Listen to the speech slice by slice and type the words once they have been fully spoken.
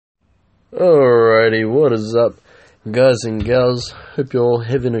Alrighty, what is up, guys and gals? Hope you're all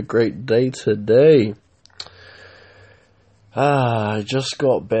having a great day today. I just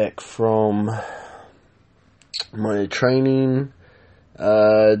got back from my training.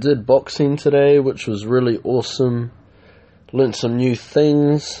 Did boxing today, which was really awesome. Learned some new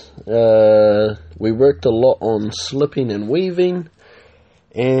things. We worked a lot on slipping and weaving.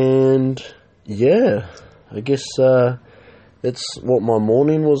 And yeah, I guess that's what my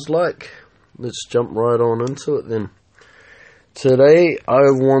morning was like. Let's jump right on into it then. Today I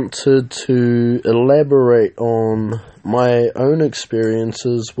wanted to elaborate on my own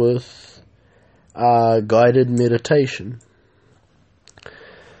experiences with guided meditation.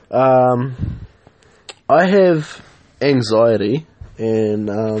 I have anxiety,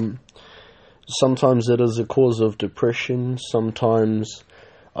 and sometimes it is a cause of depression. Sometimes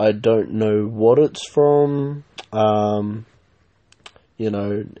I don't know what it's from.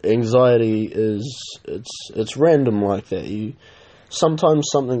 Anxiety it's random like that. Sometimes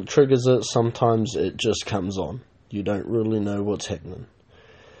something triggers it, sometimes it just comes on. You don't really know what's happening.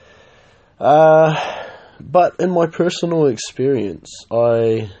 But in my personal experience,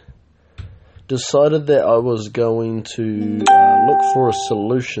 I decided that I was going to look for a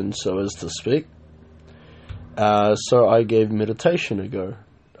solution, so as to speak. So I gave meditation a go.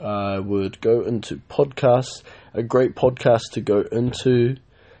 I would go into podcasts. A great podcast to go into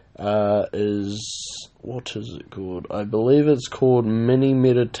what is it called? I believe it's called Mini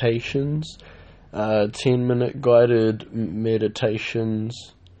Meditations, 10-minute guided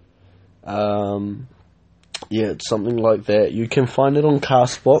meditations. It's something like that. You can find it on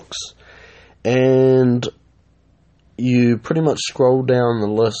Castbox, and you pretty much scroll down the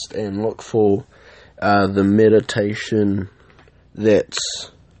list and look for the meditation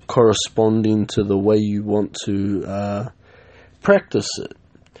that's corresponding to the way you want to practice it.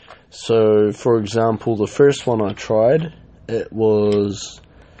 So, for example, the first one I tried, it was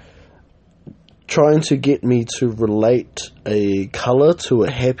trying to get me to relate a colour to a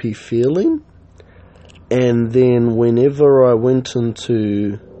happy feeling, and then whenever I went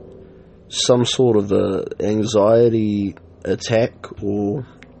into some sort of a anxiety attack or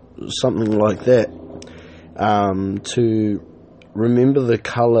something like that, to remember the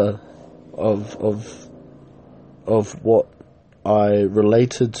colour of what I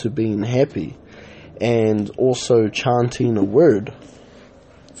related to being happy, and also chanting a word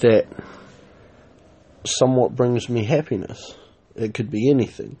that somewhat brings me happiness. It could be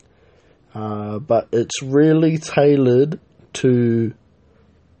anything, but it's really tailored to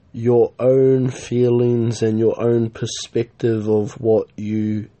your own feelings and your own perspective of what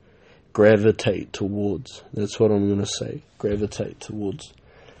you gravitate towards. That's what I'm going to say. Gravitate towards.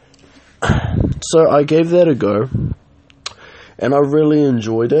 So I gave that a go, and I really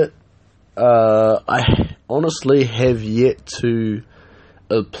enjoyed it. I honestly have yet to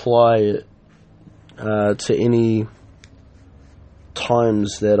apply it to any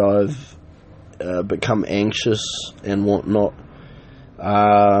times that I've become anxious and whatnot.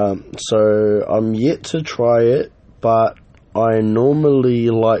 So I'm yet to try it, but I normally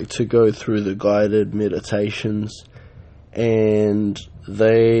like to go through the guided meditations, and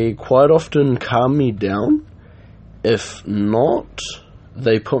they quite often calm me down. If not,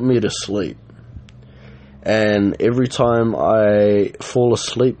 they put me to sleep. And every time I fall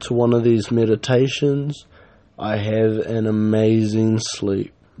asleep to one of these meditations, I have an amazing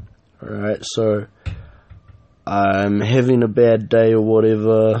sleep. Alright, so I'm having a bad day or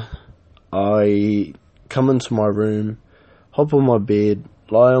whatever, I come into my room, hop on my bed,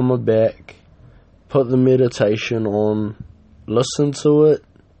 lie on my back, put the meditation on, listen to it,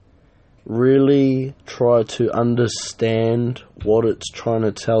 really try to understand what it's trying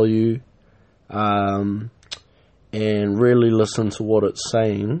to tell you, and really listen to what it's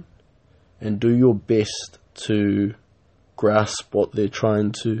saying, and do your best to grasp what they're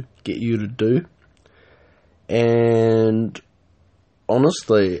trying to get you to do. And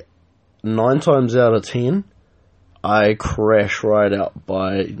honestly, 9 times out of 10, I crash right out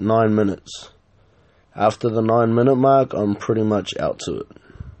by 9 minutes. After the 9-minute mark, I'm pretty much out to it.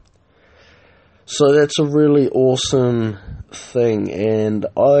 So that's a really awesome thing, and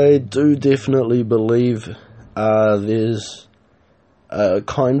I do definitely believe there's a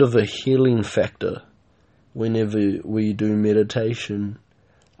kind of a healing factor whenever we do meditation,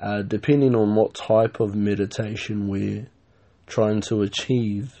 depending on what type of meditation we're trying to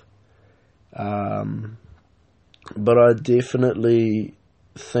achieve. But I definitely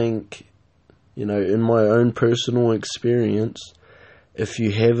think, in my own personal experience, if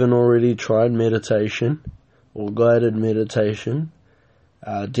you haven't already tried meditation or guided meditation,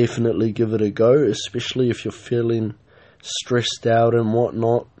 definitely give it a go, especially if you're feeling stressed out and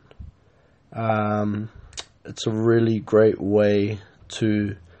whatnot. It's a really great way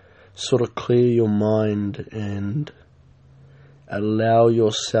to sort of clear your mind and allow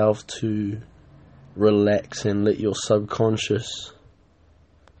yourself to relax and let your subconscious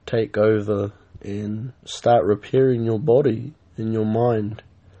take over and start repairing your body and your mind,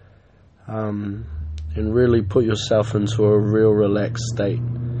 and really put yourself into a real relaxed state.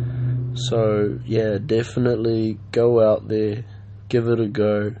 So yeah, definitely go out there, give it a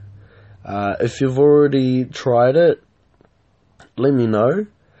go. If you've already tried it, let me know.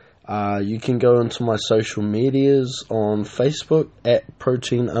 You can go into my social medias on Facebook at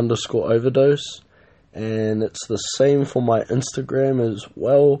protein_overdose, and it's the same for my Instagram as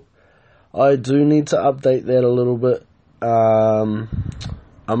well. I do need to update that a little bit.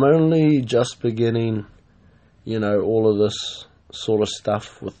 I'm only just beginning, all of this sort of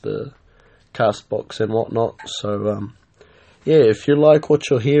stuff with the Castbox and whatnot. So, yeah, if you like what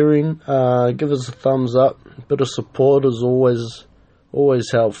you're hearing, give us a thumbs up. A bit of support is always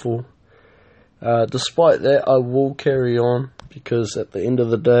helpful. Despite that, I will carry on, because at the end of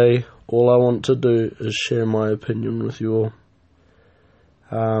the day, all I want to do is share my opinion with you all.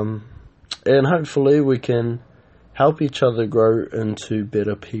 And hopefully we can help each other grow into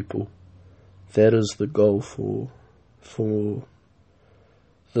better people. That is the goal for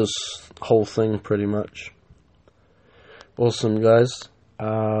this whole thing, pretty much. Awesome, guys.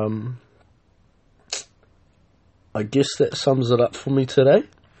 I guess that sums it up for me today.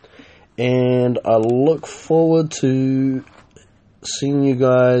 And I look forward to seeing you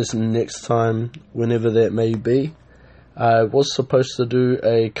guys next time, whenever that may be. I was supposed to do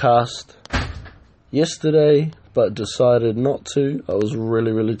a cast yesterday, but decided not to. I was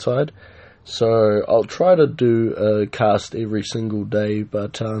really, really tired. So I'll try to do a cast every single day,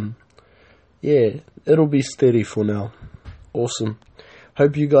 but yeah, it'll be steady for now. Awesome.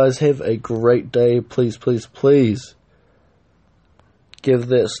 Hope you guys have a great day. Please, please, please give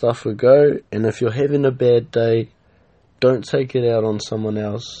that stuff a go. And if you're having a bad day, don't take it out on someone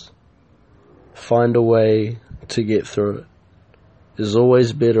else. Find a way to get through it. There's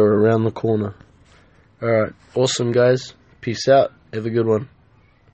always better around the corner. Alright, awesome, guys. Peace out. Have a good one.